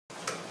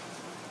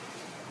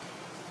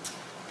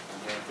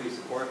Please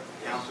support,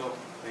 counsel,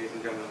 ladies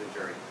and gentlemen of the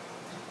jury.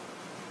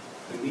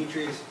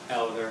 Demetrius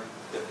Elder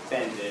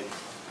defended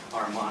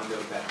Armando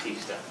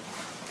Baptista,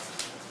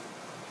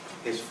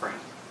 his friend,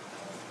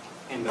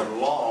 and the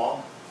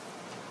law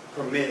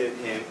permitted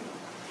him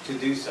to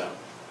do so.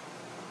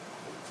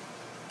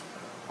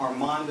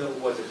 Armando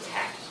was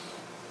attacked.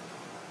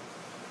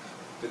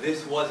 But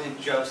this wasn't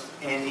just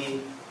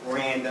any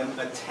random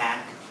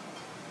attack.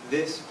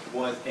 This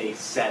was a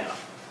setup.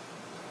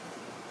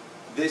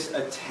 This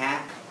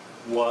attack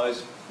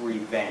was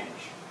revenge.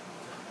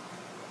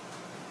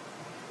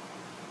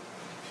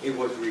 It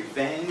was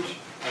revenge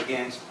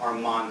against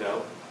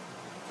Armando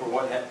for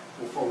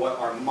what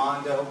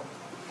Armando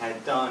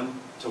had done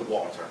to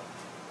Walter.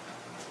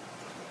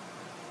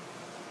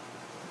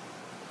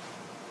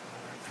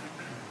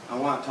 I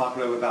want to talk a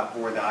little bit about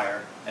voir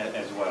dire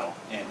as well,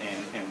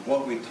 and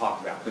what we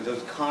talked about, because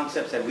those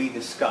concepts that we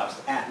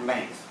discussed at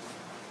length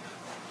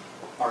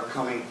are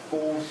coming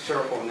full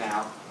circle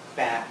now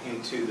back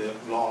into the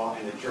law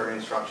and the jury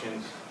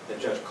instructions that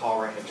Judge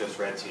Colray had just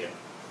read to you.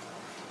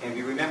 And if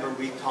you remember,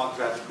 we talked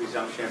about the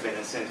presumption of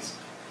innocence,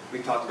 we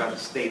talked about the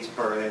state's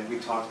burden, we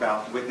talked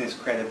about witness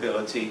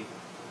credibility,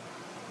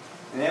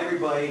 and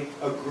everybody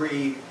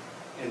agreed,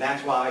 and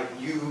that's why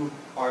you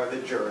are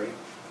the jury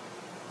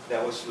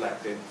that was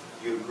selected.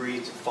 You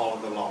agreed to follow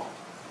the law.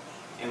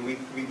 And we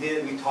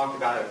talked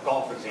about a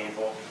golf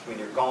example, when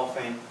you're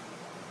golfing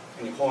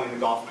and you're holding the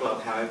golf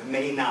club, how it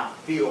may not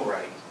feel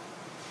right.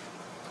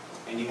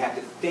 And you have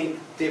to think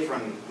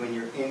differently when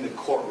you're in the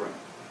courtroom.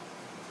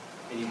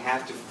 And you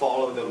have to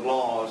follow the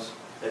laws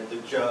that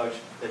Judge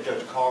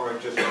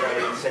Colray just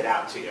read and set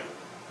out to you.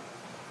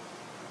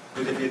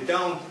 Because if you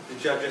don't, the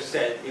judge just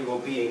said, it will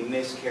be a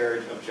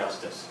miscarriage of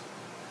justice.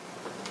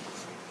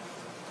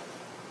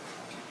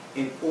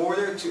 In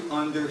order to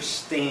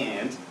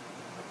understand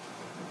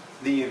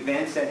the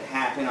events that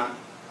happened on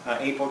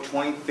April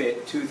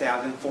 25th,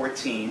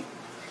 2014,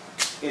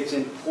 it's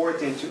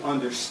important to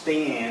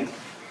understand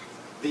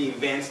the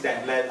events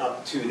that led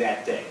up to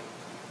that day.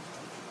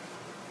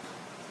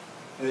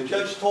 And the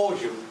judge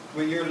told you,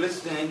 when you're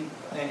listening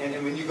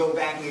and when you go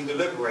back and you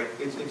deliberate,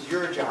 it's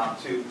your job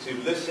to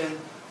listen,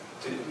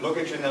 to look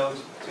at your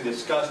notes, to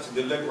discuss, to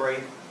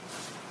deliberate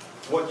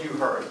what you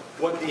heard,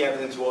 what the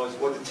evidence was,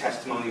 what the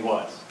testimony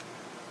was.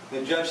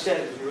 The judge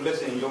said, if you're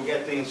listening, you'll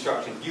get the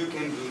instruction. You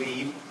can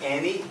believe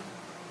any,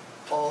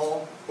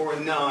 all, or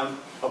none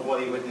of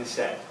what a witness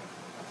said.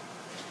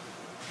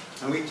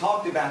 And we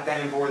talked about that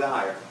in voir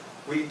dire.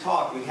 We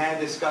had a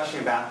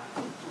discussion about,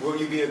 will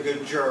you be a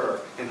good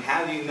juror? And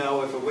how do you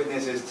know if a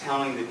witness is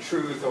telling the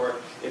truth, or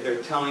if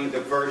they're telling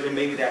the version,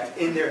 maybe that's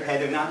in their head,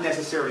 they're not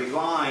necessarily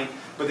lying,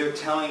 but they're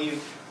telling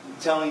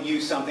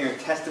you something or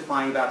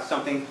testifying about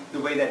something the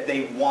way that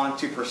they want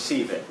to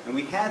perceive it. And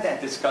we had that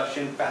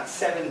discussion about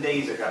 7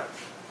 days ago.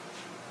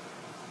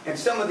 And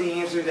some of the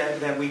answers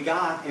that we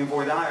got in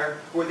voir dire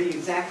were the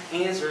exact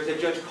answers that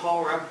Judge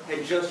Colray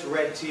had just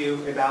read to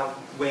you about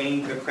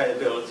weighing the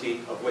credibility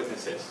of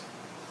witnesses.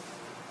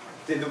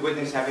 Did the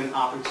witness have an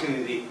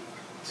opportunity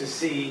to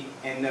see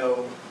and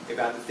know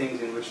about the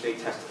things in which they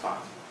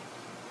testified?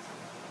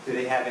 Did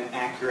they have an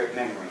accurate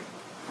memory?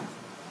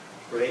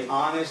 Were they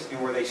honest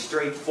and were they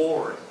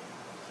straightforward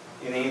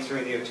in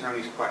answering the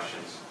attorney's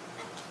questions?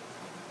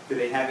 Did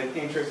they have an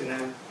interest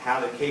in how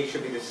the case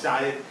should be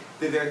decided?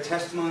 Did their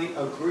testimony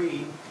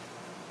agree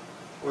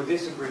or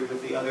disagree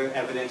with the other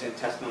evidence and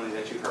testimony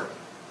that you heard?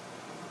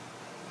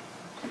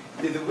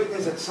 Did the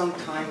witness at some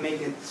time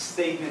make a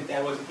statement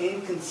that was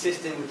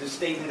inconsistent with the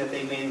statement that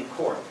they made in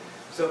court?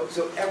 So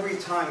every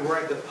time we're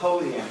at the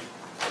podium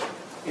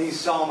and you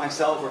saw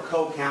myself or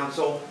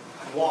co-counsel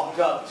walk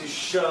up to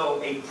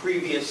show a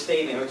previous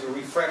statement or to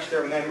refresh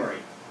their memory,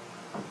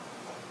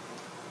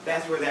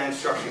 that's where that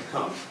instruction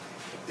comes.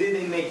 Did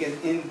they make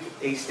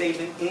a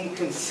statement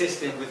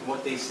inconsistent with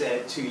what they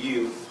said to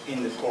you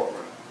in the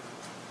courtroom?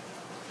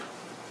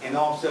 And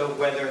also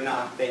whether or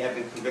not they have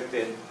been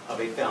convicted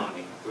of a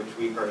felony, which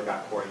we heard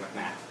about Corey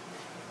McMath.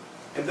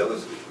 And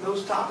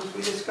those topics,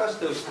 we discussed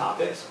those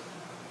topics.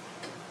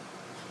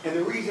 And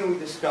the reason we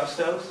discussed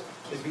those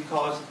is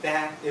because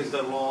that is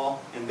the law,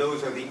 and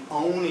those are the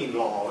only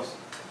laws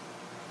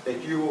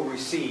that you will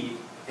receive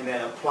and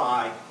that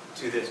apply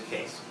to this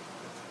case.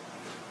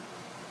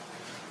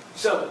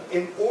 So,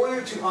 in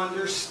order to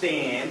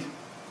understand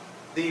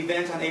the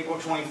events on April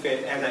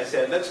 25th, as I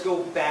said, let's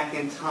go back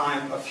in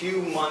time a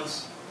few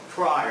months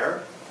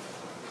prior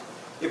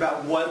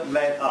about what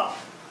led up.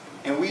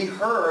 And we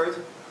heard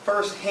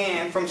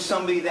firsthand from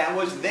somebody that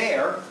was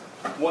there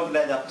what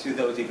led up to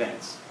those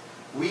events.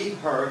 We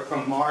heard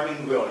from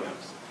Marlon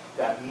Williams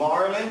that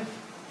Marlon,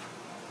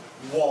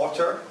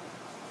 Walter,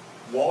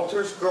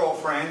 Walter's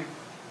girlfriend,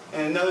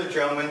 and another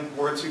gentleman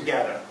were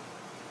together.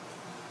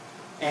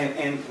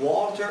 And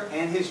Walter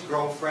and his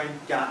girlfriend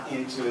got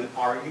into an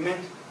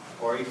argument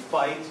or a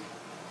fight,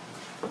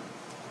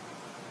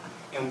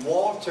 and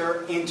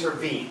Walter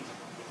intervened.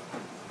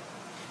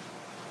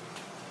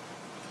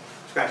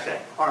 Scratch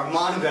that.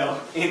 Armando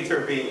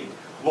intervened.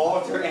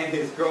 Walter and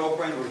his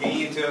girlfriend were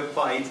getting into a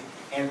fight,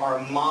 and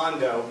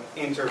Armando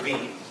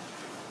intervened.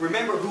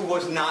 Remember who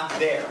was not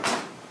there?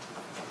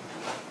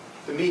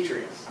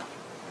 Demetrius.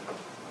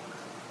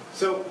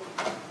 So,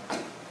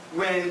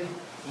 when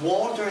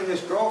Walter and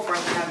his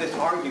girlfriend have this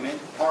argument,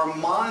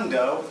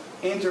 Armando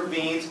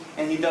intervenes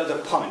and he does a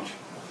punch.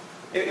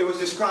 It was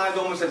described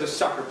almost as a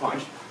sucker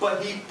punch,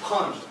 but he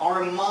punched.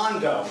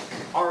 Armando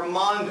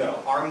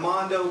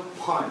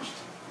punched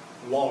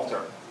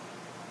Walter.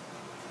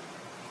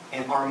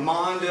 And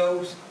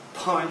Armando's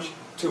punch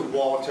to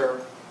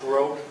Walter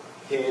broke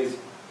his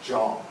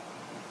jaw.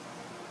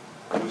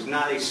 It was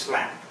not a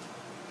slap.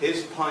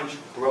 His punch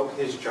broke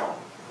his jaw.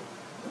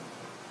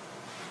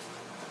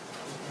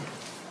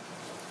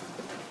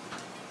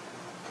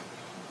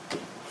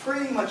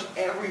 Pretty much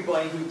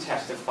everybody who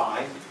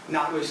testified,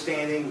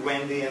 notwithstanding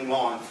Wendy and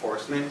law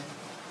enforcement,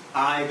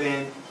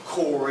 Ivan,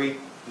 Corey,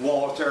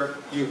 Walter,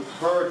 you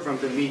heard from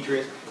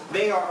Demetrius,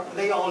 they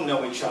all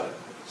know each other.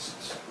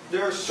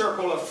 They're a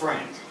circle of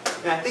friends.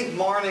 And I think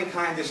Marlon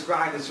kind of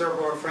described the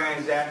circle of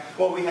friends that,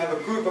 well, we have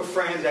a group of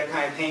friends that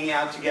kind of hang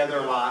out together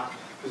a lot.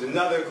 There's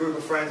another group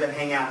of friends that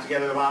hang out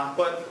together a lot,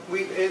 but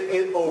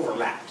it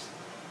overlaps.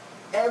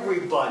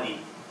 Everybody,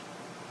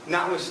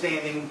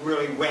 notwithstanding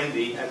really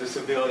Wendy as a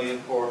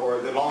civilian or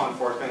the law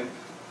enforcement,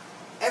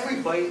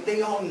 everybody,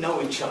 they all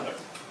know each other.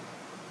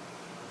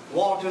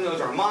 Walter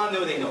knows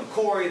Armando, they know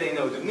Corey, they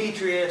know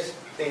Demetrius,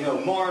 they know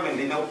Marlon,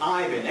 they know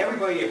Ivan.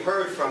 Everybody you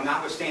heard from,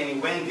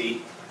 notwithstanding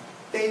Wendy,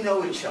 they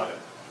know each other.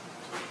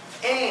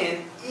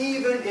 And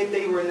even if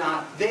they were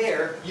not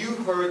there, you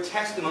heard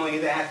testimony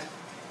that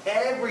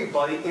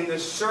everybody in the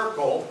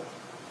circle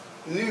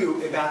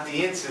knew about the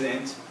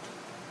incident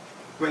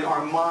when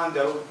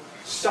Armando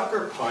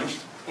sucker punched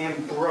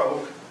and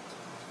broke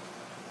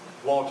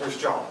Walter's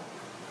jaw.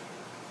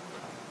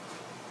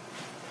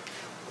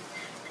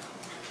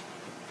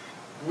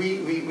 We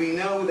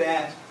know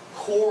that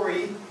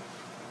Corey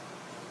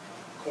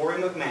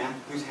McMahon,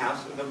 whose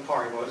house the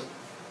party was,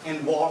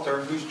 and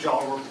Walter, whose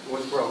jaw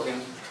was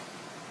broken,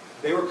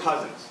 they were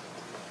cousins.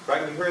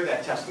 Right? We heard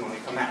that testimony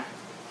come out.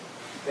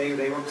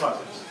 They were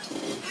cousins.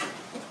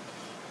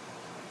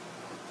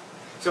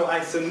 So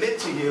I submit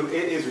to you,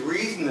 it is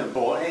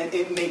reasonable and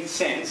it makes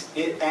sense.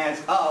 It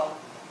adds up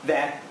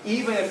that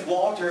even if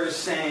Walter is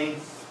saying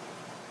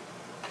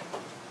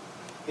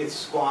it's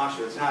squash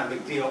or it's not a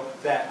big deal,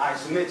 that I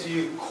submit to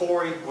you,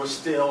 Corey was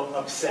still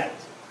upset.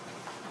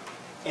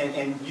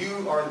 And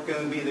you are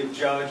going to be the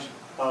judge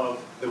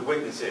of the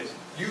witnesses.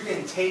 You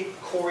can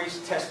take Corey's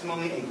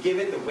testimony and give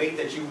it the weight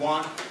that you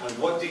want on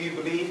what do you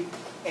believe,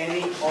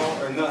 any,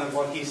 all, or none of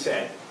what he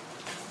said.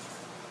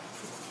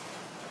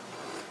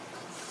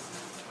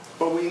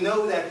 But we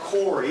know that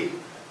Corey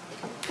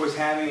was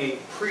having a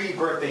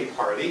pre-birthday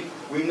party.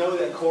 We know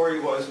that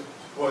Corey was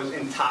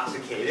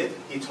intoxicated.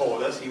 He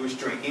told us he was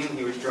drinking,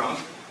 he was drunk.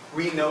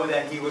 We know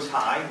that he was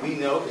high. We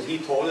know because he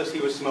told us he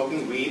was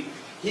smoking weed.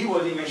 He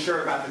wasn't even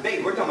sure about the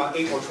date. We're talking about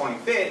April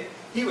 25th.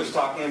 He was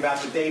talking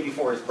about the day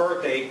before his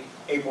birthday,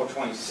 April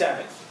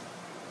 27th.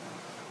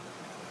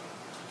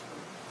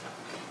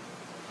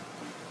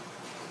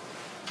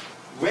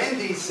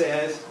 Wendy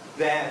says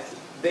that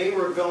they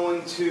were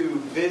going to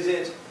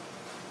visit,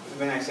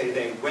 when I say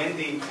they,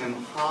 Wendy and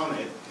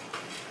Muhammad,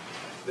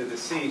 the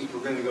deceased,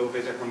 were going to go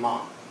visit her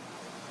mom.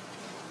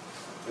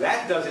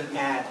 That doesn't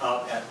add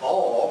up at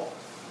all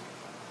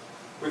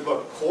with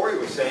what Corey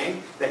was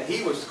saying, that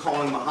he was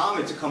calling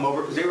Muhammad to come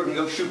over because they were going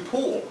to go shoot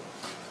pool.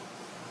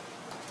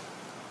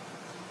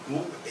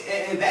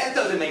 And that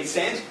doesn't make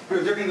sense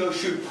because they're going to go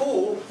shoot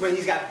pool when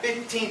he's got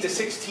 15 to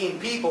 16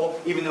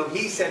 people, even though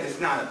he said it's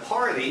not a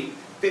party,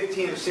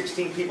 15 or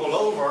 16 people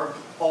over,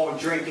 all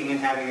drinking and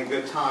having a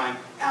good time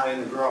out in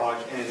the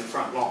garage and in the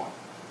front lawn.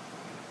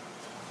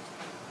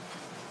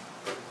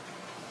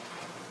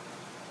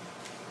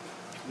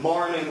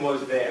 Marlon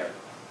was there.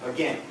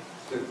 Again,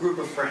 the group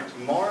of friends.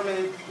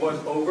 Marlon was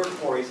over at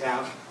Corey's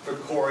house for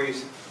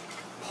Corey's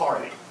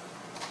party.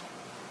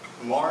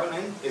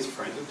 Marlon is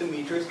friends with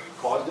Demetrius,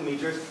 calls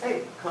Demetrius,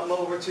 hey, come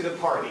over to the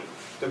party.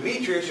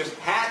 Demetrius just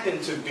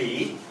happened to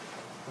be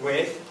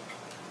with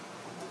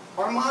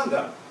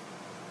Armando.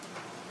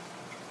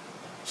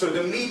 So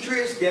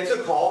Demetrius gets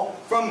a call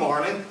from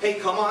Marlon, hey,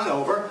 come on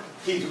over.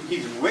 He's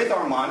with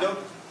Armando.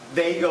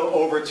 They go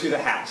over to the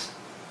house.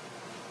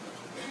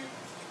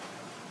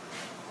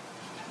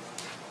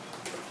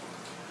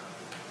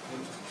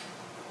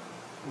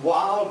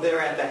 While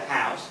they're at the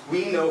house,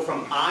 we know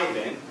from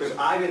Ivan, because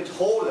Ivan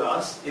told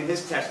us in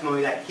his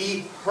testimony that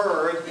he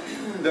heard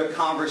the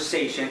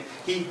conversation,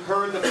 he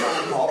heard the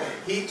phone call.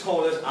 He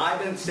told us,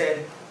 Ivan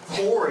said,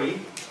 Corey,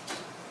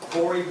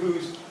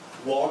 who's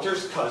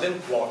Walter's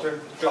cousin, Walter,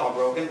 jaw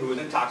broken, who was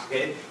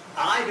intoxicated,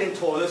 Ivan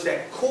told us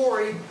that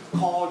Corey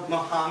called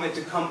Muhammad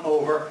to come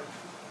over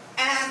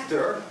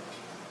after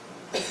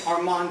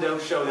Armando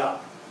showed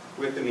up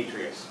with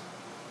Demetrius.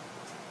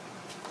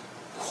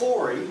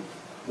 Corey,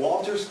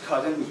 Walter's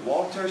cousin, whose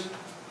Walter's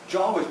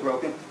jaw was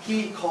broken,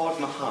 he calls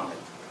Muhammad.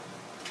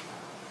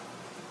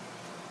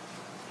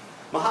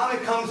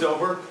 Muhammad comes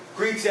over,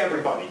 greets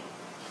everybody.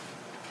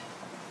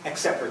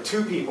 except for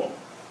two people.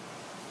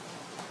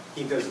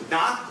 He does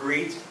not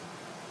greet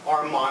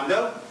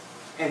Armando,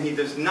 and he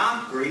does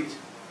not greet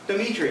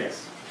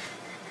Demetrius.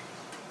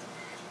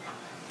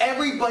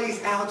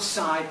 Everybody's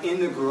outside in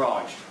the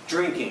garage,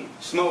 drinking,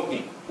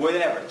 smoking,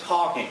 whatever,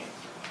 talking.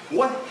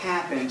 What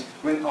happens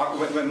when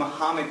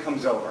Muhammad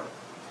comes over?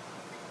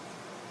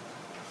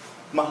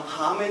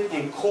 Muhammad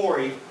and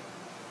Corey,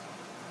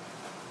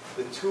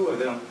 the two of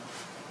them,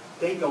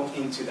 they go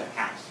into the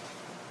house.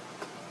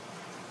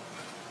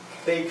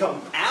 They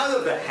come out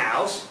of the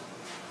house,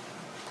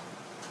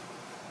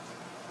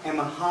 and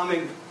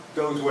Muhammad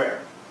goes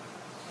where?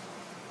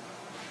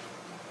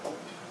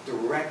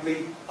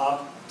 Directly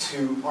up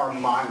to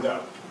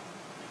Armando.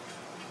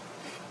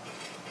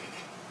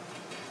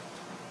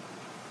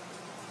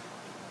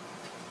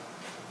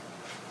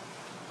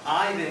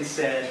 I then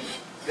said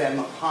that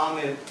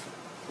Muhammad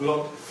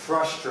looked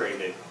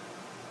frustrated.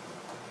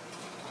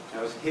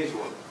 That was his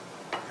word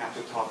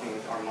after talking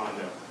with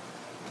Armando.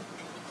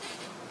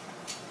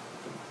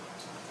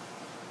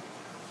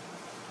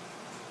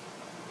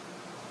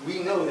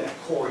 We know that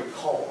Corey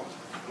called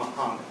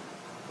Muhammad.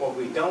 What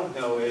we don't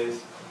know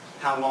is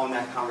how long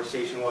that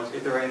conversation was,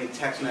 if there are any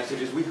text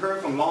messages. We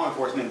heard from law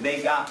enforcement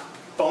they got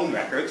phone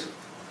records,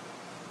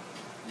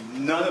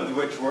 none of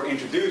which were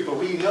introduced, but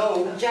we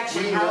know...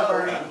 Objection, we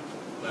Halliburton.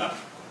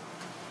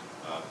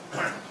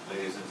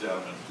 Ladies and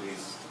gentlemen,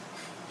 please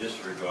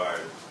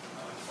disregard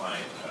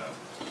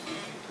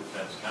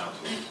defense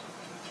counsel's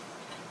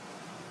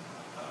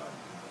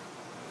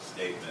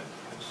statement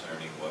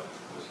concerning what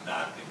was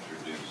not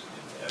introduced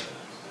into evidence.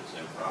 It's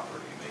improper.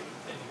 You may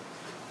continue.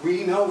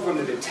 We know from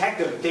the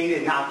detective they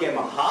did not get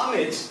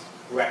Muhammad's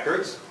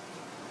records.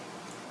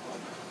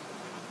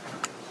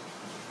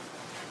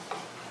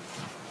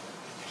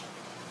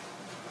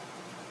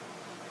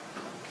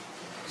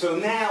 So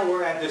now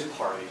we're at this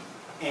party,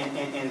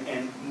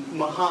 and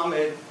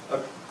Muhammad,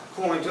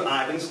 according to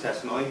Ivan's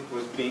testimony,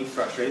 was being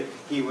frustrated.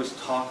 He was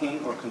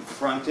talking or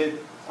confronted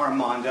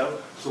Armando.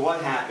 So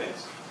what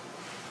happens?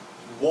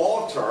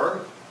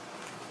 Walter,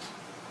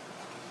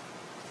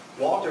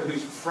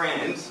 who's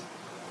friends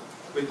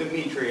with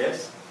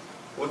Demetrius,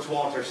 what's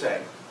Walter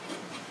say?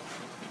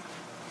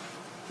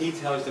 He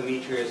tells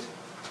Demetrius,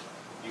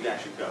 you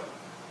guys should go.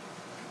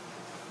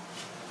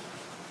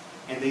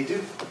 And they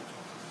do.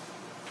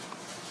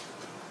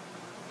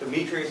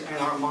 Demetrius and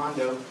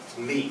Armando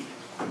leave.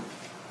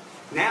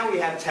 Now we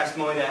have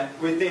testimony that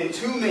within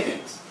 2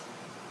 minutes,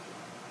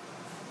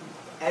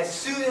 as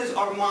soon as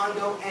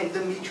Armando and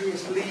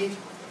Demetrius leave,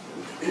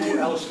 who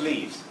else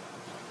leaves?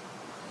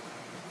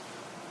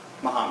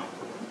 Muhammad.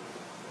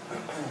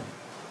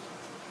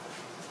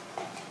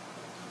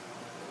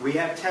 We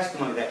have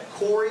testimony that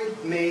Corey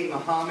made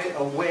Muhammad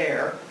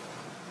aware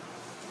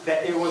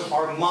that it was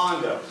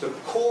Armando. So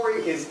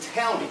Corey is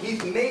telling,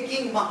 he's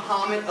making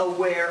Muhammad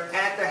aware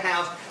at the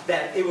house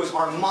that it was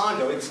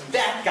Armando. It's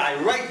that guy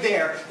right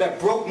there that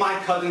broke my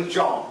cousin's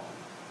jaw.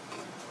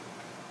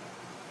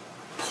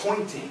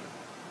 Pointing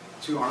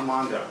to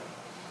Armando.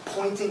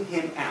 Pointing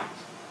him out.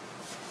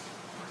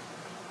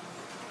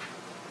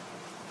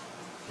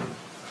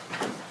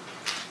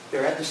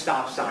 They're at the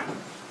stop sign.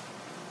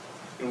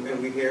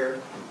 And we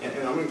hear, and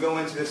I'm going to go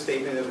into the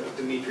statement of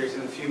Demetrius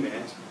in a few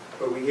minutes,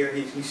 but we hear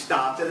he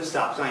stopped at a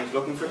stop sign, he's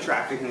looking for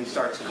traffic, and he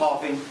starts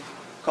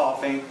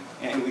coughing,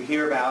 and we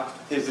hear about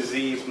his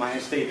disease,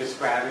 myasthenia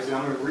gravis, and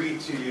I'm going to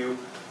read to you,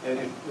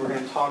 and we're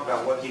going to talk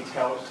about what he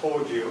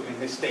told you in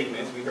his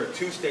statements. We heard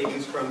 2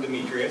 statements from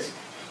Demetrius,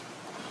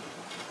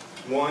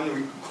 one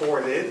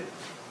recorded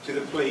to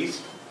the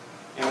police,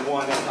 and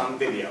one that's on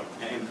video.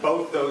 And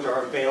both those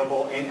are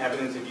available in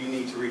evidence if you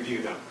need to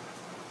review them.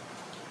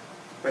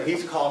 But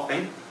he's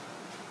coughing.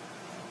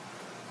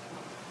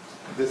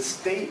 The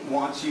state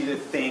wants you to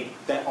think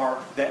that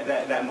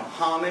that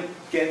Muhammad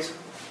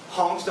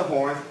honks the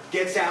horn,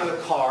 gets out of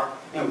the car,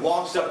 and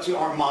walks up to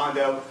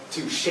Armando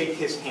to shake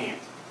his hand.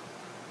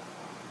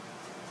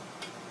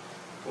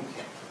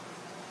 Okay.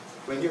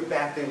 When you're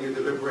back there and you're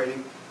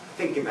deliberating,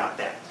 think about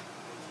that.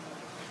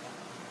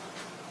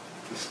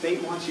 The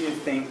state wants you to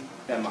think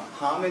that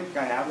Muhammad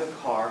got out of the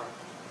car,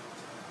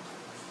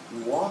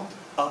 walked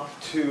up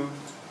to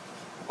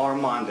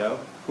Armando,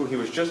 who he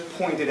was just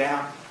pointed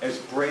out as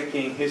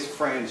breaking his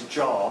friend's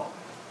jaw,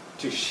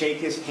 to shake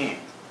his hand.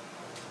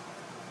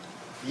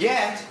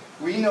 Yet,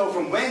 we know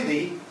from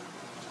Wendy,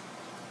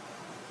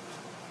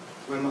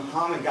 when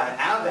Muhammad got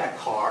out of that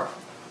car,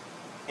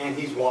 and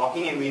he's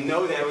walking, and we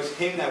know that it was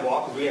him that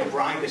walked, because we have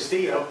Brian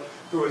Castillo,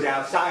 who was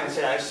outside and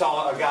said, I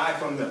saw a guy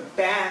from the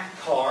back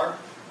car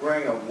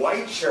wearing a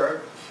white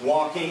shirt,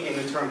 walking, in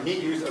the term he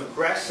used,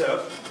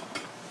 aggressive,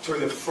 to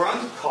the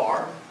front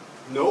car.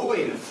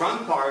 Nobody in the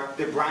front car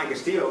did Brian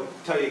Castillo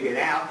tell you to get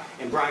out.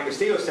 And Brian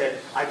Castillo said,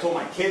 I told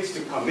my kids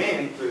to come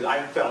in because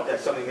I felt that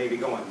something may be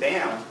going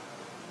down.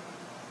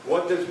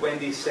 What does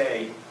Wendy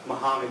say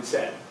Muhammad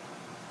said?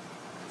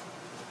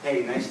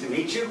 Hey, nice to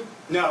meet you?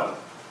 No.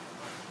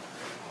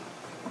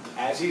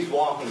 As he's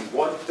walking,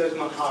 what does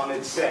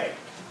Muhammad say?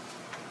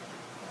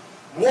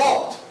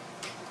 Walt!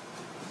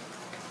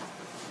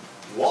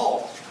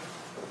 Walt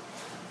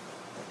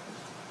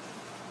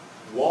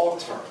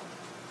Walter.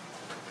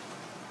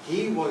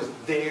 He was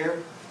there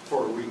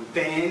for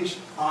revenge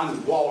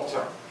on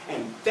Walter.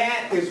 And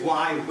that is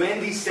why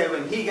Wendy said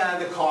when he got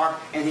out of the car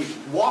and he's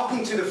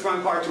walking to the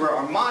front car to where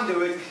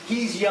Armando is,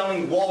 he's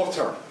yelling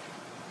Walter.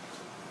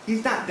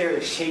 He's not there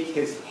to shake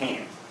his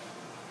hand.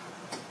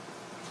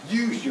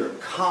 Use your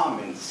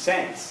common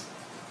sense.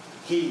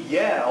 He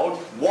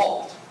yelled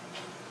Walt,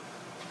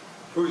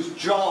 whose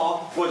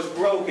jaw was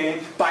broken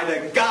by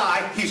the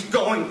guy he's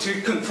going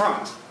to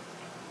confront.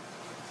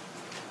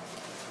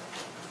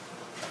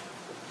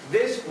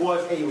 This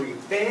was a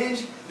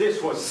revenge.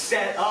 This was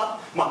set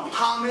up.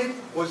 Muhammad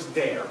was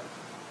there.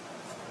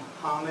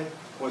 Muhammad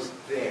was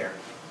there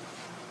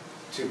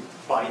to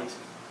fight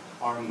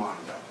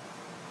Armando.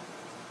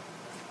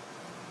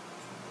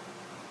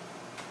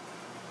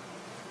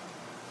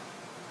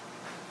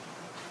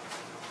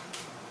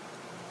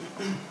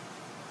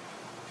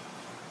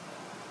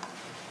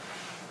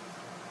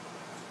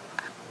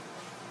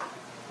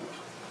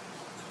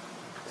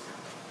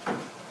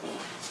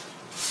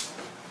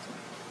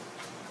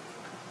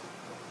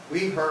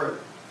 We heard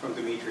from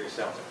Demetrius.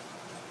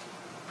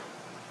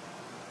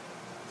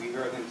 We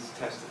heard him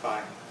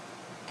testify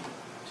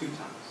 2 times,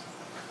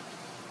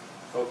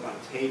 both on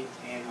tape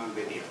and on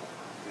video.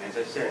 And as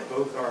I said,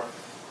 both are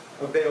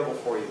available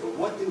for you. But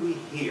what did we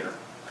hear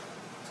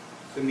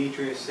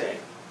Demetrius say?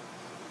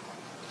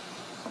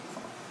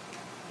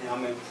 And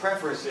I'm going to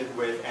preface it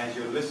with, as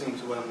you're listening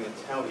to what I'm going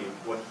to tell you,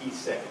 what he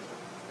said.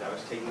 I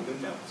was taking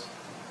good notes.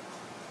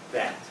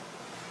 That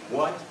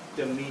what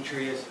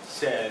Demetrius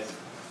says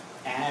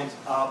adds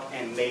up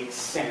and makes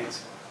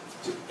sense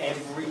to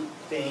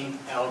everything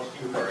else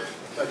you heard.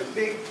 Like a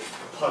big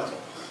puzzle.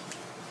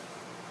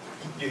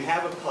 You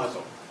have a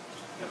puzzle,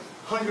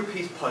 a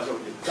 100-piece puzzle,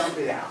 you dump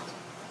it out.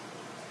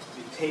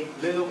 You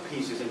take little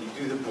pieces and you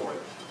do the board.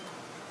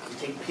 You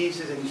take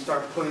pieces and you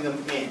start putting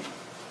them in.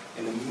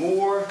 And the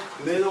more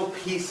little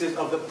pieces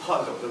of the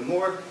puzzle, the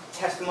more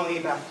testimony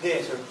about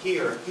this or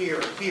here, or here,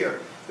 or here,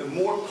 the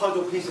more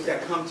puzzle pieces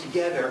that come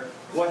together,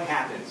 what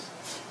happens?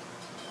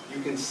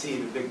 You can see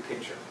the big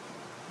picture.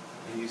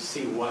 And you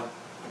see what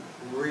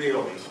really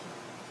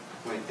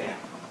went down.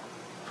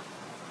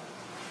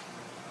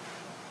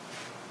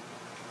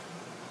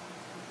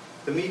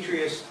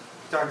 Demetrius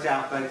starts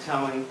out by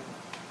telling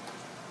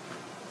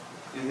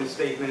in his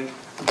statement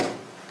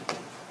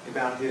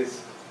about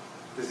his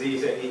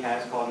disease that he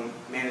has called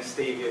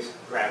Manastavius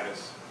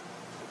gravis.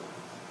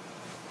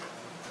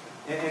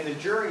 And the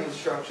jury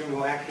instruction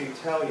will actually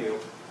tell you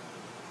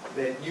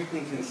that you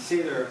can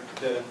consider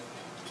the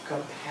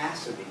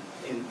capacity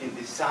in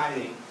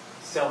deciding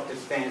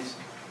self-defense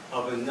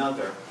of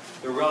another,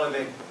 the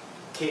relevant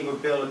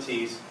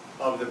capabilities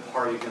of the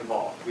parties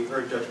involved. We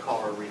heard Judge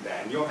Carver read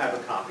that, and you'll have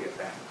a copy of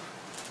that.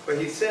 But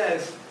he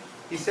says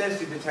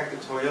to Detective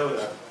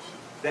Toyota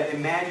that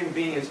imagine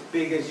being as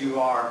big as you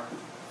are,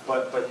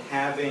 but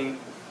having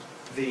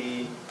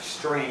the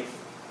strength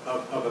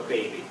of a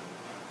baby.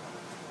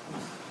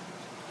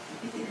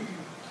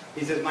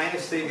 He says,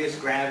 Manastavius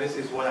gravis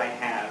is what I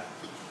have.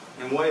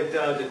 And what it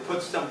does, it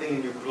puts something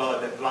in your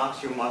blood that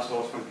blocks your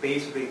muscles from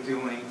basically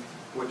doing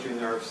what your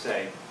nerves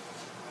say.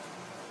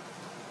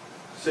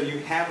 So you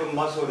have a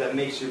muscle that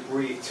makes you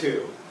breathe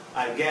too.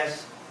 I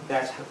guess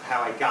that's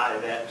how I got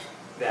it,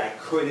 that I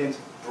couldn't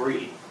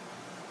breathe.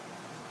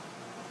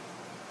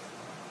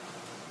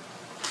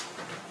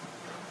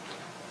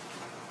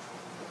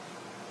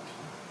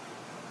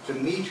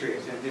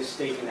 Demetrius, in this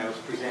statement that was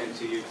presented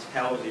to you,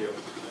 tells you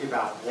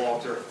about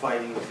Walter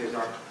fighting with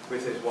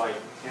his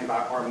wife, and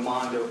about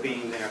Armando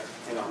being there,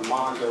 and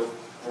Armando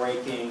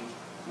breaking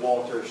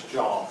Walter's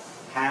jaw.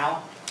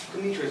 How?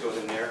 Demetrius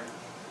wasn't there.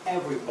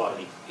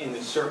 Everybody in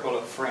the circle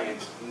of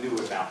friends knew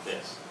about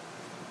this.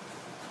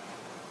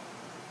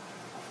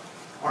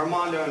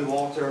 Armando and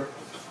Walter,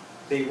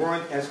 they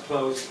weren't as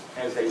close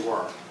as they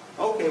were.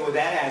 Okay, well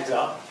that adds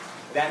up.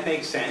 That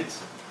makes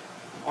sense.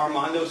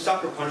 Armando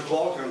sucker punched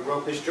Walter and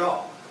broke his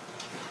jaw.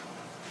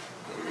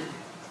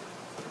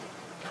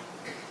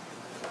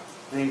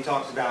 And he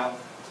talks about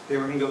they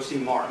were going to go see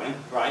Marlon,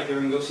 right? They were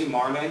going to go see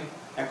Marlon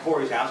at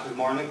Corey's house because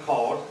Marlon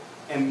called.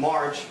 And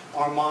March,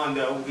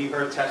 Armando, we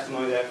heard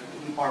testimony that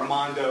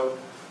Armando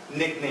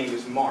nickname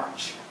is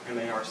March,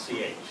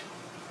 M-A-R-C-H.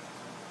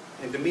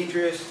 And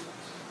Demetrius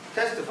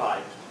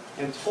testified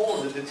and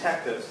told the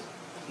detectives,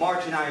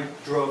 March and I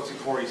drove to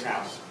Corey's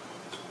house.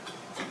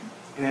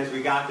 And as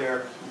we got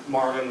there,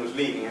 Marlon was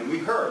leaving. And we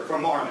heard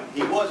from Marlon,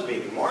 he was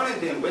leaving. Marlon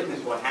didn't witness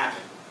what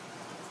happened.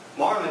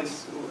 Marlon,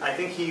 I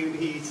think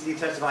he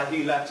testified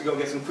he left to go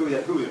get some food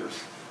at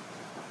Hooters.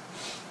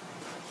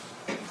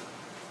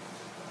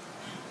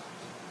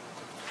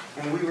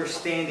 And we were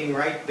standing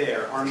right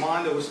there.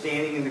 Armando was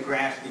standing in the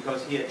grass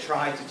because he had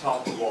tried to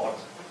talk to Walt.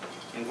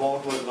 And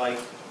Walt was like,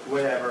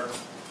 whatever.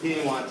 He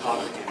didn't want to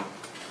talk to him.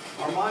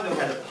 Armando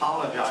had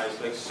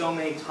apologized like so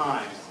many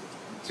times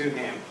to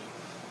him,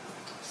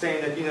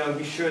 saying that,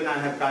 he should not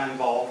have gotten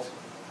involved.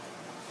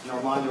 And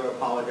Armando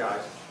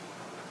apologized.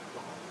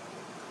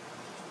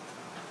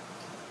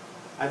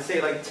 I'd say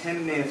like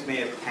 10 minutes may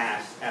have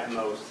passed at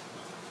most.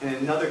 and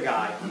another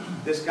guy.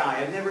 This guy,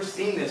 I've never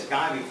seen this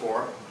guy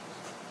before.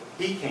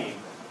 He came.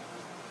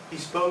 He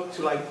spoke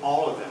to like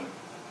all of them.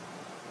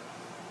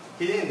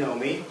 He didn't know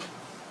me.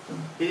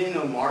 He didn't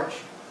know March.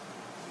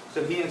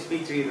 So he didn't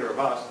speak to either of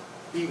us.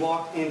 He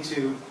walked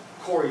into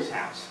Corey's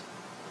house.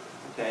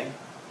 Okay?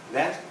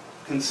 That's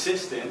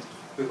consistent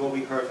with what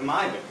we heard from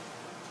Ivan.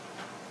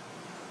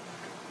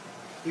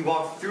 He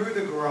walked through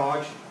the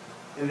garage,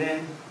 and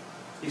then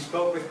he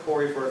spoke with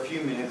Corey for a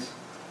few minutes.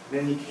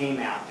 Then he came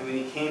out. And when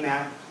he came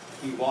out,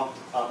 he walked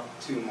up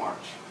to March.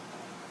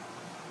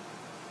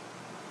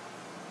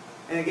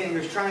 And again, he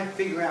was trying to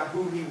figure out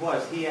who he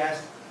was. He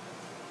asked,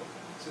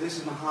 so this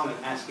is Muhammad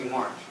asking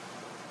March,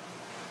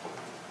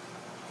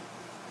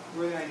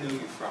 where did I know you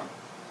from?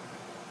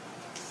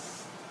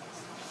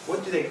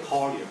 What do they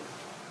call you?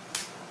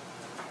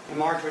 And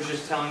March was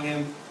just telling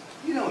him,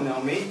 you don't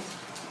know me.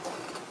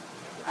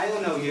 I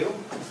don't know you.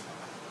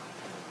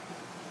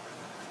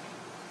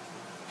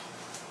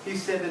 He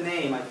said the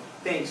name, I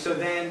think. So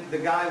then the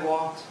guy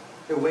walked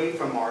away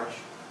from March,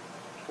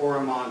 or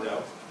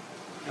Armando,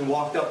 and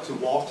walked up to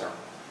Walter.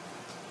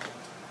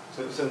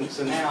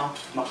 So now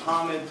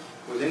Muhammad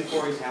was in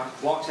Corey's house,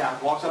 walks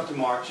out, walks up to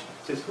March,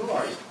 says, who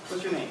are you?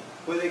 What's your name?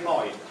 What do they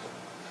call you?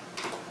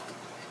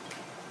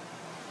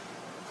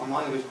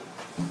 Armando goes,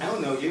 I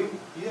don't know you.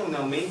 You don't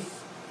know me.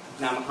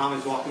 Now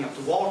Muhammad's walking up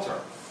to Walter.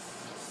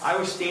 I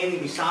was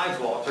standing beside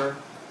Walter,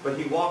 but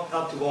he walked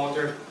up to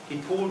Walter. He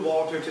pulled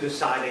Walter to the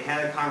side. They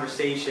had a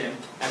conversation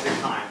at the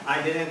time.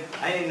 I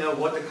didn't know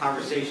what the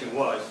conversation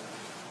was.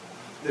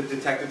 The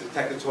detective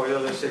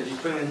Toyota said, you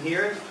couldn't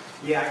hear it?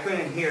 Yeah, I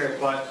couldn't hear it,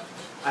 but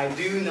I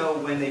do know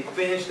when they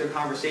finished their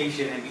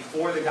conversation and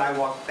before the guy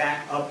walked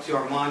back up to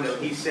Armando,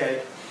 he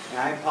said, and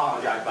I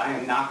apologize, but I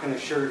am not going to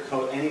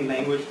sugarcoat any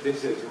language.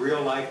 This is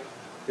real life.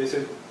 This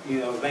is,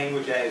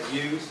 language that is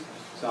used,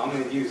 so I'm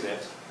going to use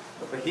it.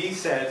 But he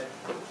said,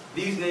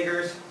 these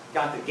niggers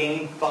got the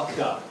game fucked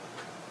up.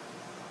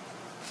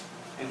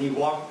 And he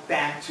walked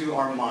back to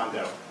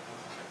Armando.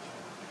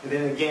 And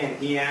then again,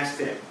 he asked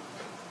him,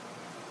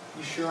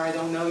 you sure I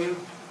don't know you?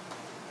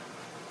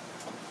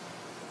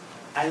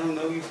 I don't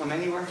know you from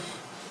anywhere?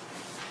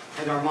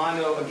 And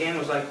Armando again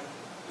was like,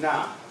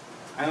 nah,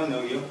 I don't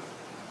know you.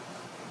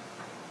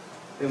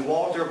 Then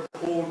Walter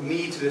pulled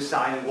me to the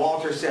side and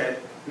Walter said,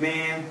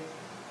 man,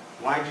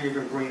 why'd you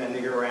even bring that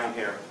nigger around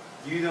here?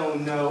 You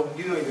don't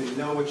even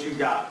know what you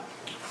got.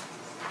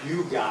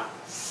 You got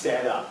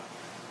set up.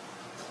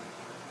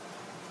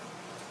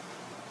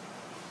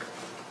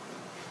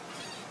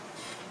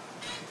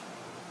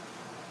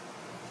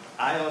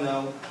 I don't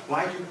know.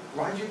 Why'd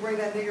you bring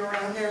that nigger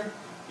around here?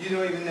 You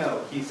don't even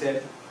know. He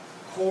said,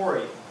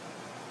 Corey,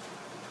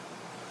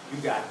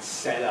 you got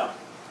set up.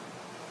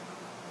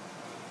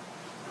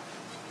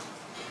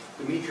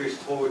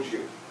 Demetrius told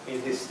you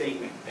in his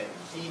statement that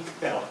he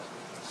felt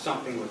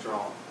something was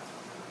wrong.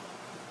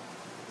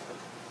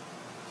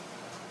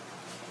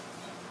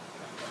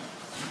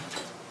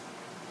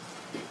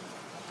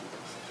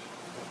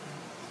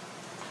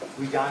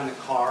 We got in the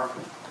car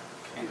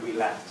and we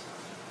left.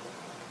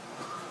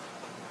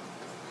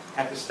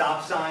 At the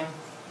stop sign,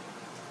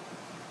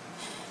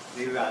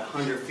 maybe about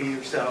 100 feet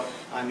or so.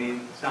 I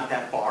mean, it's not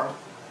that far.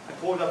 I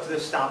pulled up to the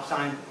stop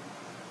sign,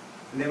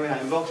 and then when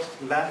I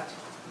looked left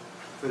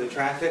for the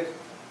traffic,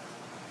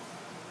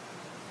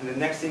 and the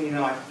next thing you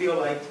know, I feel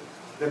like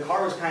the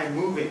car was kind of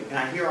moving, and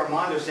I hear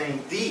Armando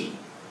saying,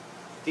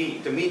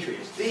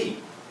 Demetrius, D,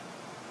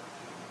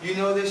 you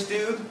know this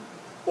dude?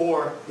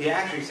 Or he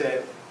actually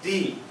said,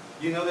 D,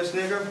 you know this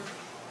nigger?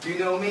 Do you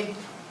know me?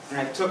 And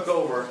I took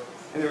over,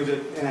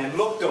 and I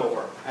looked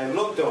over,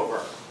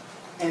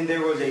 and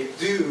there was a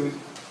dude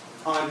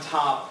on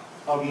top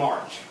of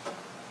March.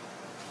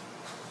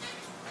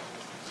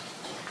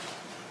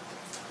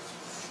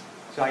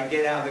 So I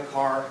get out of the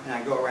car and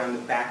I go around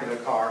the back of the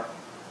car.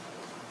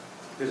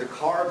 There's a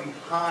car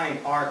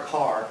behind our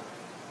car,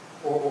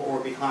 or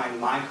behind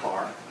my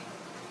car,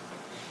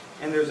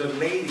 and there's a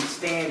lady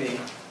standing.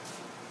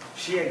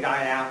 She had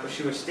got out, but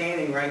she was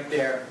standing right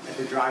there at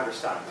the driver's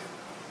side.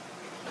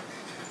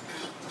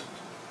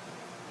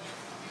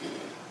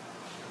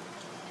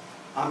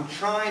 I'm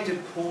trying to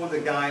pull the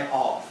guy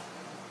off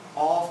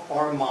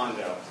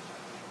Armando.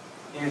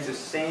 And it's the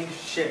same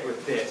shit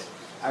with this.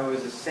 I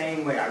was the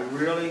same way. I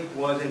really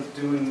wasn't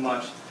doing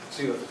much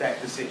to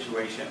affect the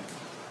situation.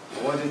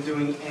 I wasn't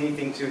doing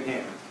anything to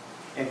him.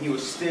 And he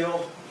was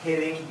still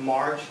hitting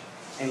March,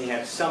 and he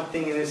had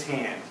something in his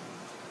hand.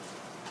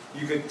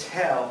 You could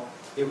tell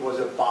it was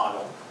a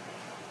bottle.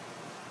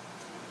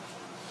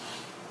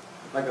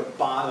 Like a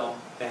bottle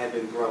that had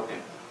been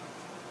broken.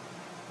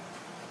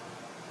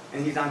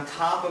 And he's on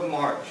top of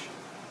March,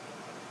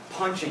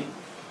 punching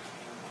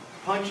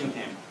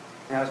him.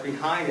 And I was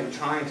behind him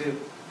trying to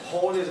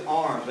hold his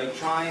arms, like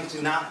trying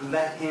to not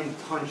let him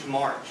punch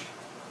March.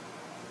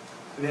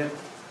 And then,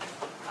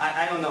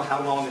 I don't know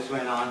how long this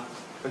went on,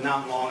 but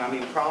not long. I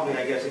mean, probably,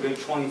 I guess, a good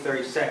 20,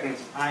 30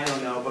 seconds. I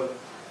don't know, but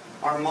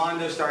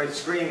Armando started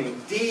screaming,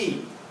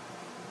 D,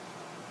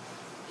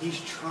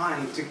 he's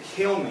trying to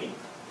kill me.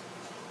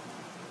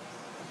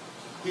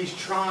 he's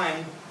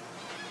trying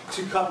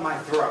to cut my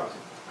throat.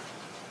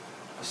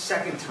 A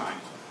second time,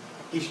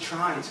 he's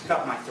trying to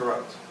cut my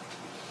throat.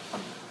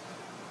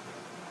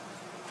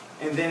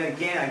 And then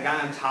again, I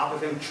got on top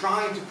of him,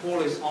 trying to pull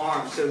his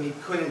arm so he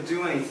couldn't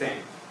do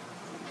anything.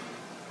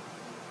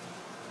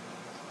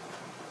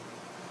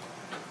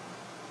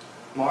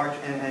 March,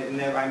 and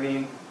then, I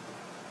mean,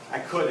 I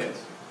couldn't.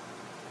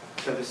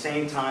 So at the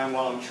same time,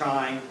 while I'm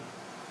trying,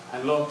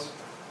 I looked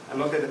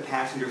at the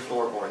passenger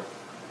floorboard,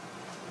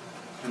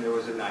 and there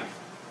was a knife.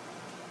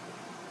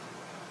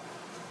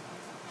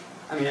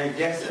 I mean, I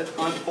guess it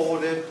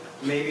unfolded,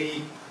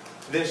 maybe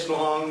this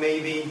long,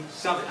 maybe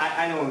something,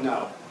 I don't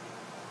know.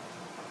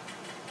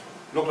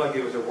 Looked like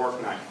it was a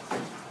work knife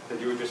that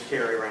you would just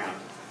carry around.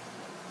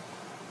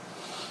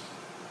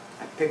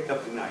 I picked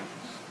up the knife.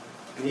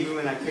 And even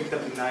when I picked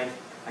up the knife,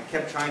 I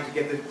kept trying to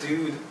get the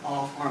dude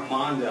off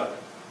Armando,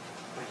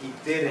 but he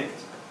didn't.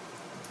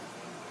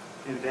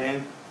 And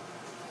then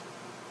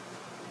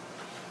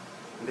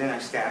I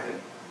stabbed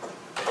him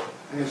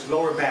in his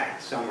lower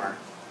back somewhere.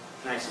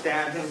 And I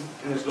stabbed him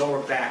in his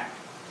lower back.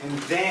 And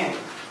then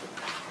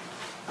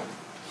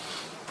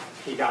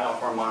he got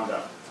off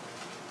Armando.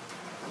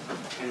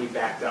 And he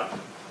backed up.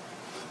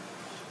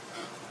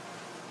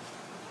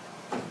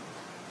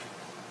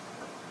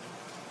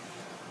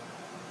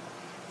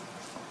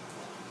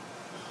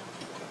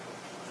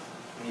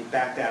 And he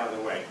backed out of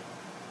the way.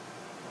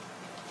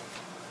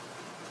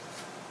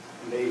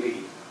 And they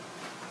leave.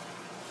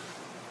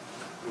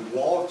 And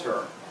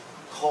Walter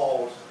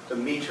calls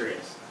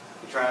Demetrius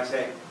to try to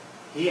say,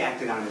 he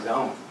acted on his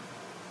own.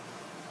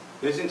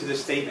 Listen to the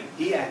statement.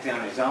 He acted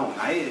on his own.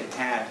 I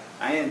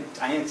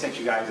didn't set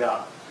you guys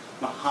up.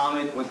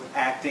 Muhammad was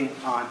acting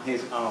on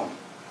his own.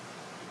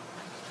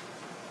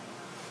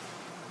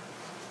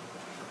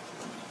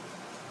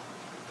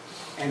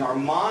 And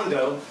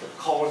Armando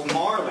calls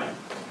Marlon.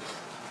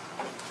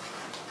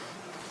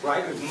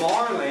 Right? Because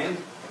Marlon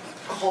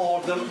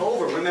called them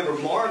over. Remember,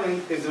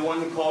 Marlon is the one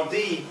who called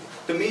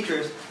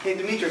Demetrius. Hey,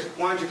 Demetrius,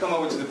 why don't you come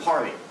over to the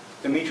party?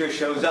 Demetrius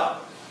shows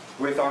up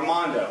with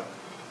Armando.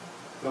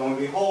 Lo and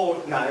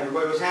behold, not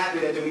everybody was happy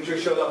that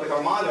Demetrius showed up with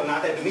Armando.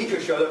 Not that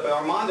Demetrius showed up, but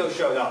Armando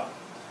showed up.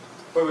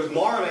 But it was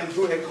Marlon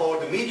who had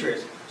called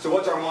Demetrius. So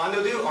what's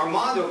Armando do?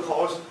 Armando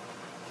calls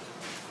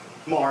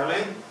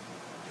Marlon,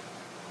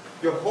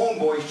 your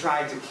homeboys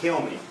tried to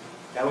kill me.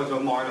 That was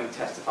what Marlon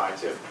testified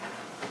to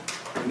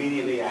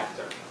immediately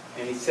after.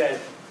 And he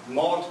said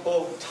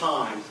multiple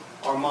times,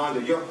 Armando,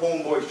 your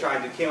homeboys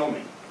tried to kill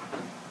me.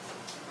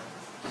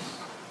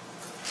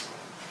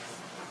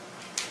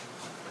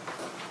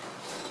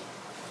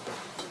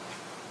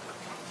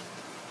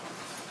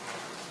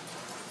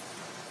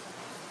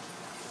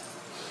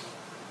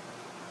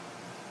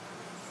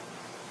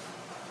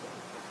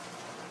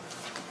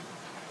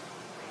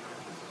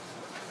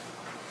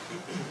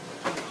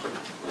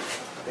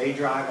 They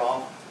drive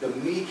off.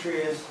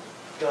 Demetrius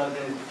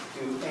doesn't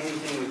do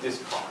anything with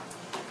this car.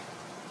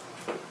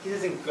 He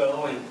doesn't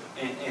go and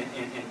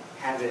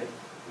have it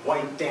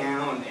wiped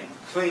down and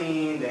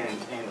cleaned and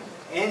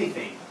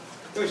anything.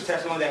 There was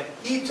testimony that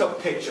he took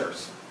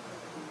pictures.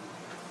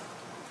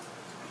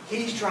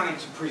 He's trying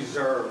to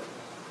preserve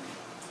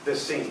the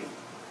scene.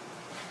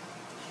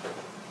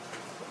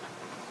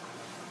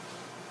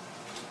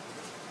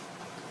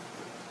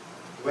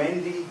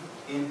 Wendy,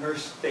 in her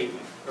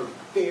statement, her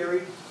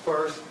very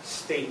first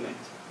statement,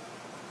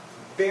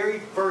 very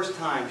first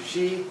time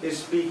she is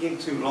speaking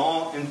to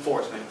law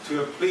enforcement,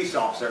 to a police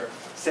officer,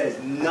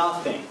 says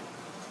nothing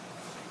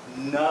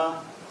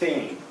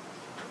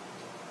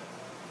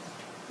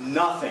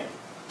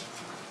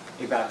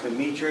about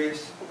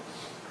Demetrius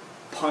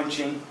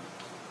punching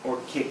or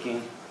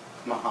kicking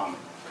Muhammad.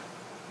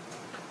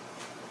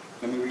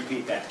 Let me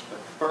repeat that. The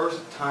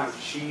first time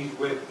she's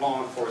with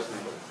law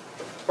enforcement,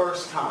 the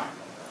first time,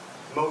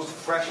 most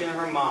fresh in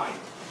her mind,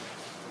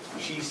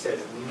 she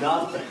says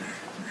nothing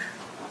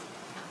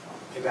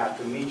about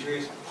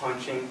Demetrius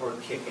punching or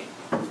kicking.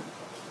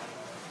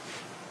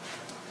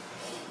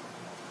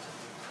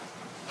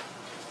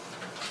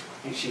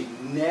 And she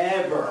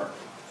never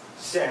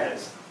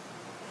says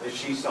that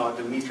she saw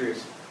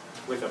Demetrius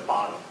with a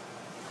bottle.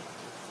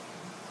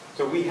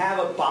 So we have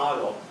a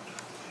bottle,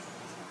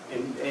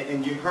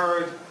 and you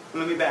heard,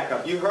 let me back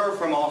up, you heard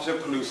from Officer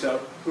Peluso,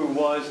 who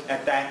was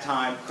at that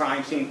time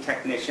crime scene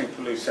technician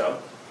Peluso,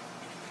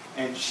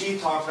 and she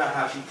talks about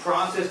how she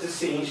processed the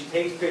scene, she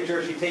takes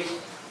pictures, she takes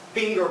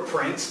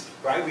fingerprints,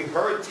 right? We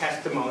heard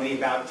testimony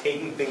about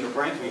taking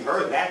fingerprints, we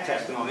heard that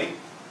testimony.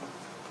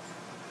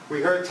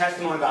 We heard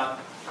testimony about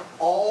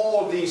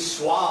all these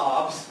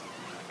swabs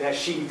that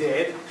she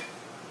did.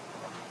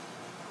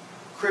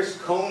 Chris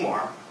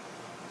Comar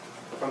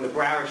from the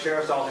Broward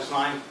Sheriff's Office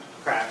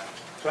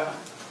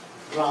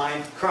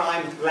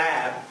crime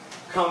lab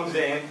comes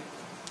in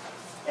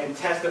and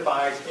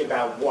testifies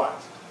about what?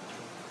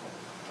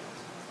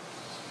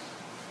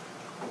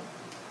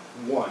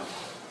 One.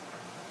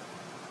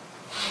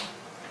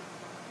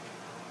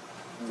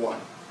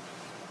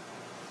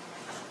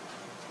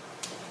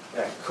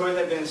 That could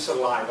have been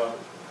saliva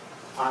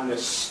on the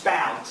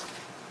spout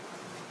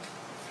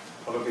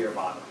of a beer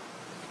bottle.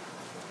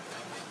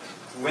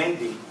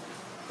 Wendy,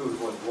 who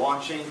was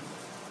watching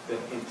the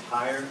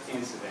entire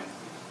incident,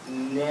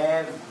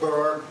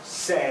 never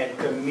said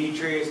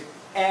Demetrius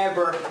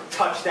ever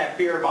touched that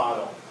beer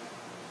bottle.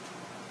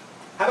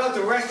 How about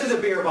the rest of the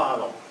beer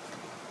bottle?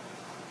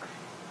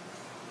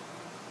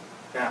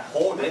 Now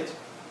hold it.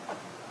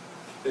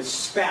 The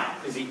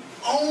spout is the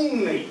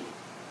only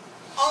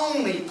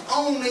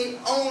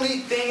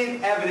thing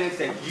in evidence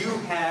that you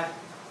have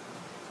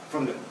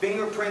from the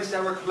fingerprints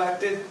that were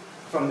collected,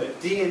 from the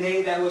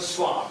DNA that was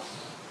swabbed.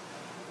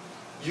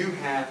 You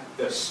have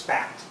the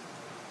spout.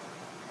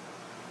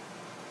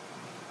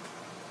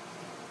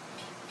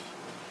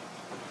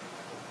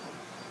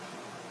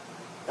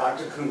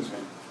 Dr.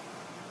 Koonsman,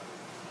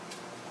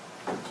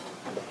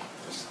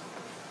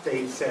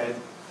 they said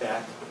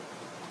that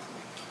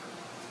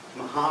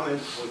Muhammad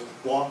was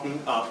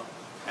walking up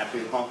after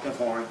he honked the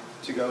horn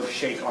to go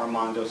shake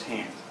Armando's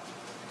hand,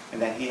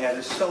 and that he had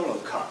a solo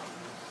cup,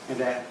 and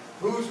that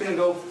who's going to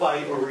go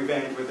fight or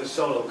revenge with a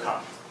solo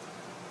cup?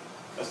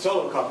 A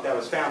solo cup that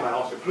was found by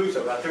Officer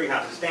Cluso about 3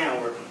 houses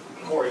down where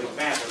Corey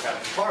McMahon was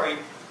having a party,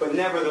 but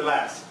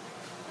nevertheless,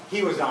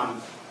 he was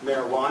on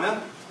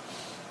marijuana,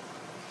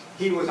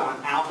 he was on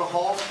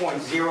alcohol,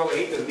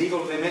 0.08, the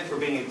legal limit for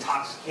being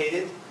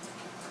intoxicated,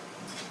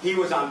 he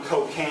was on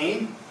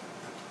cocaine,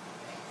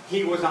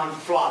 he was on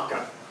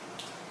flocka.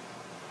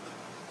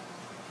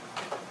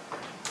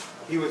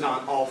 He was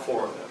on all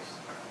 4 of those.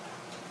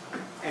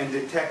 And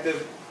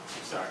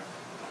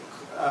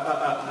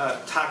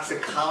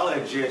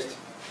toxicologist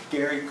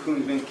Gary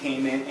Koonsman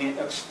came in and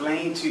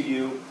explained to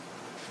you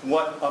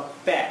what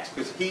effects,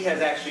 because he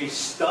has actually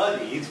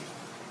studied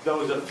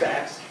those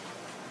effects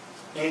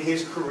in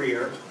his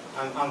career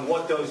on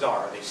what those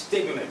are. Are they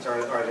stimulants?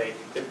 Are they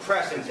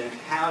depressants? And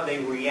how they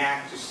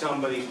react to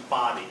somebody's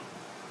body.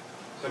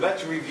 So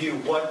let's review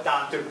what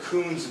Dr.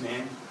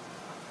 Koonsman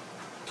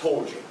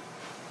told you.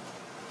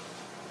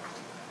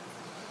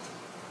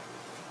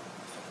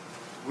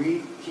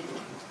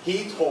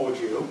 He told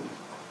you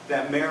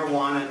that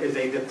marijuana is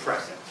a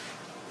depressant.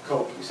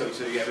 So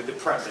you have a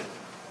depressant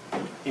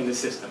in the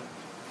system.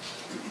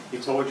 He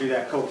told you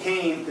that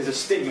cocaine is a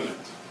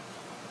stimulant.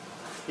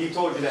 He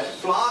told you that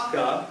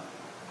flocka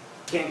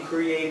can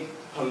create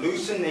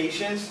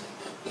hallucinations,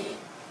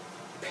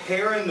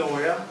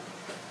 paranoia.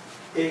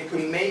 It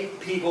can make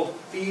people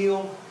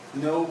feel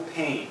no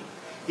pain.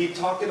 He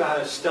talked about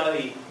a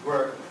study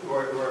where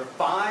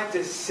 5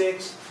 to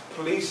 6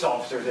 police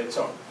officers, it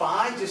took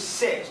 5 to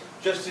 6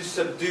 just to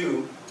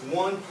subdue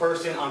one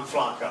person on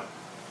flocka.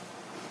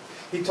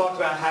 He talked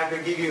about how it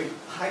could give you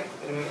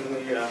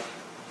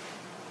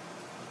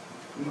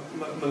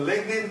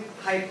malignant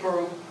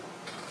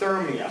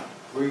hyperthermia,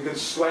 where you could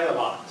sweat a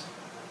lot.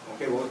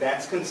 Okay, well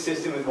that's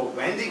consistent with what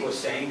Wendy was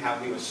saying, how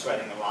he was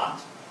sweating a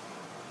lot.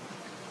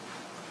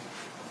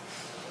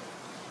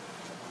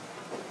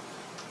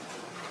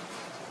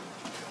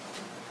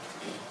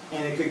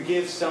 And it could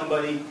give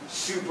somebody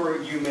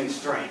superhuman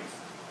strength,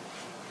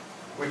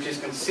 which is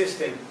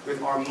consistent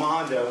with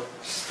Armando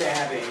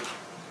stabbing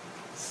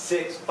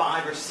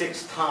 5 or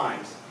 6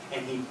 times,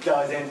 and he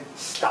doesn't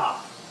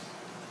stop.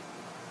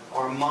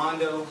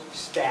 Armando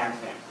stabbed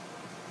him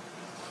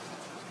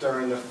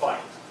during the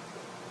fight,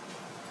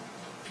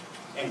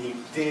 and he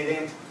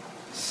didn't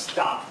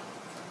stop.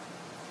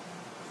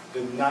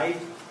 The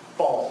knife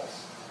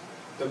falls.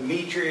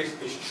 Demetrius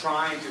is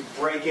trying to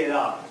break it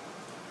up,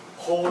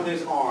 hold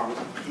his arm.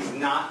 He's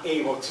not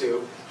able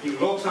to. He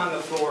looks on the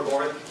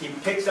floorboard, he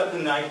picks up the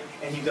knife,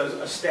 and he does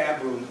a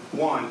stab wound,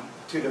 1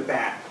 to the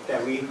back,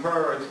 that we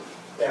heard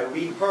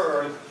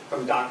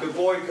from Dr.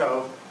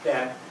 Boyko,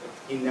 that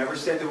he never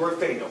said the word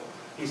fatal.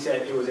 He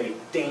said it was a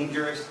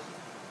dangerous,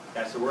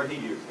 that's the word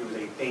he used, it was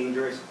a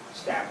dangerous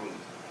stab wound.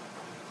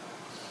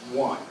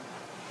 1,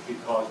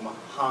 because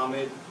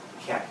Muhammad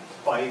kept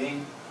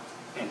fighting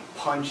and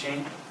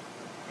punching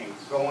and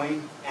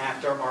going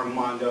after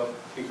Armando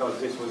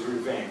because this was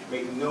revenge.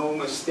 Make no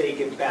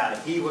mistake about it.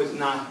 He was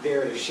not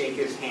there to shake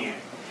his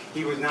hand.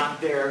 He was not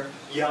there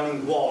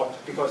yelling Walt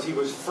because he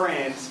was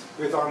friends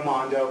with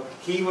Armando.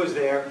 He was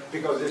there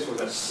because this was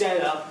a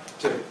setup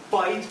to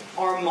fight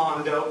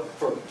Armando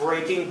for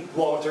breaking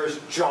Walter's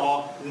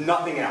jaw,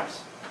 nothing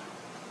else.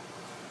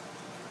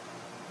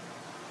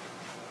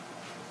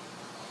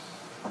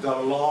 The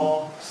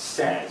law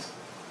says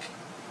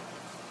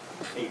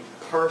a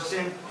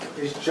person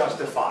is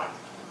justified.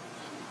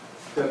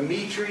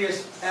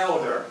 Demetrius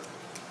Elder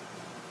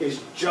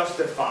is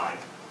justified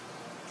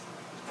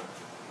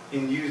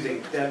in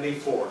using deadly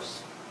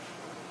force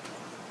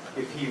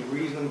if he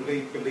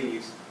reasonably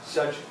believes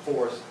such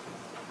force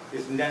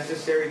is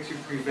necessary to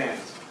prevent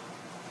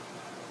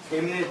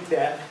imminent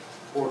death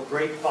or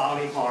great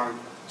bodily harm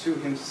to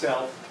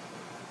himself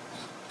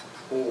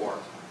or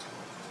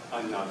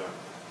another.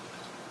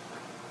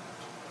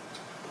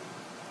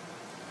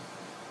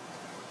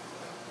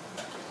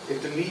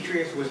 If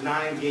Demetrius was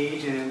not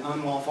engaged in an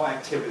unlawful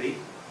activity,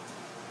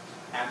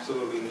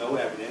 absolutely no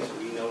evidence,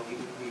 we know he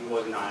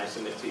was not, I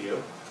submit to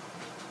you,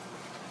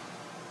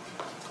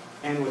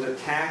 and was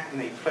attacked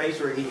in a place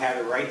where he had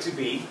a right to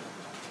be,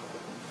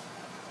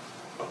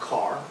 a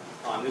car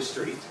on the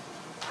street,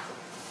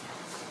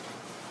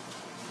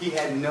 he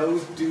had no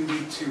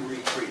duty to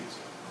retreat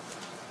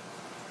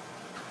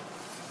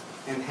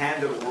and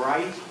had the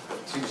right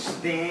to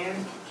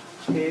stand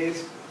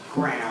his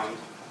ground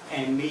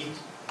and meet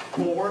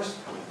force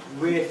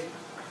with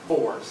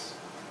force,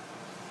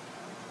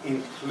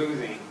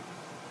 including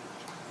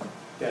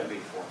deadly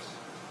force,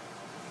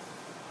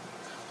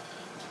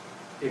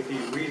 if he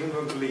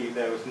reasonably believed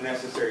that it was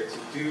necessary to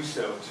do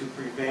so to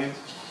prevent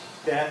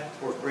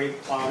death or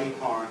great bodily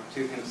harm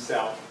to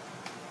himself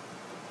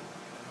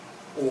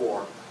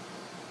or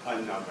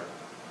another.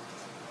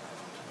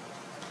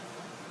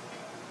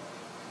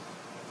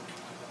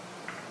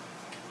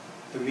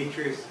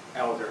 Demetrius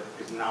Elder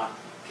is not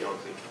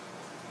guilty.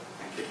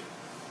 Thank you.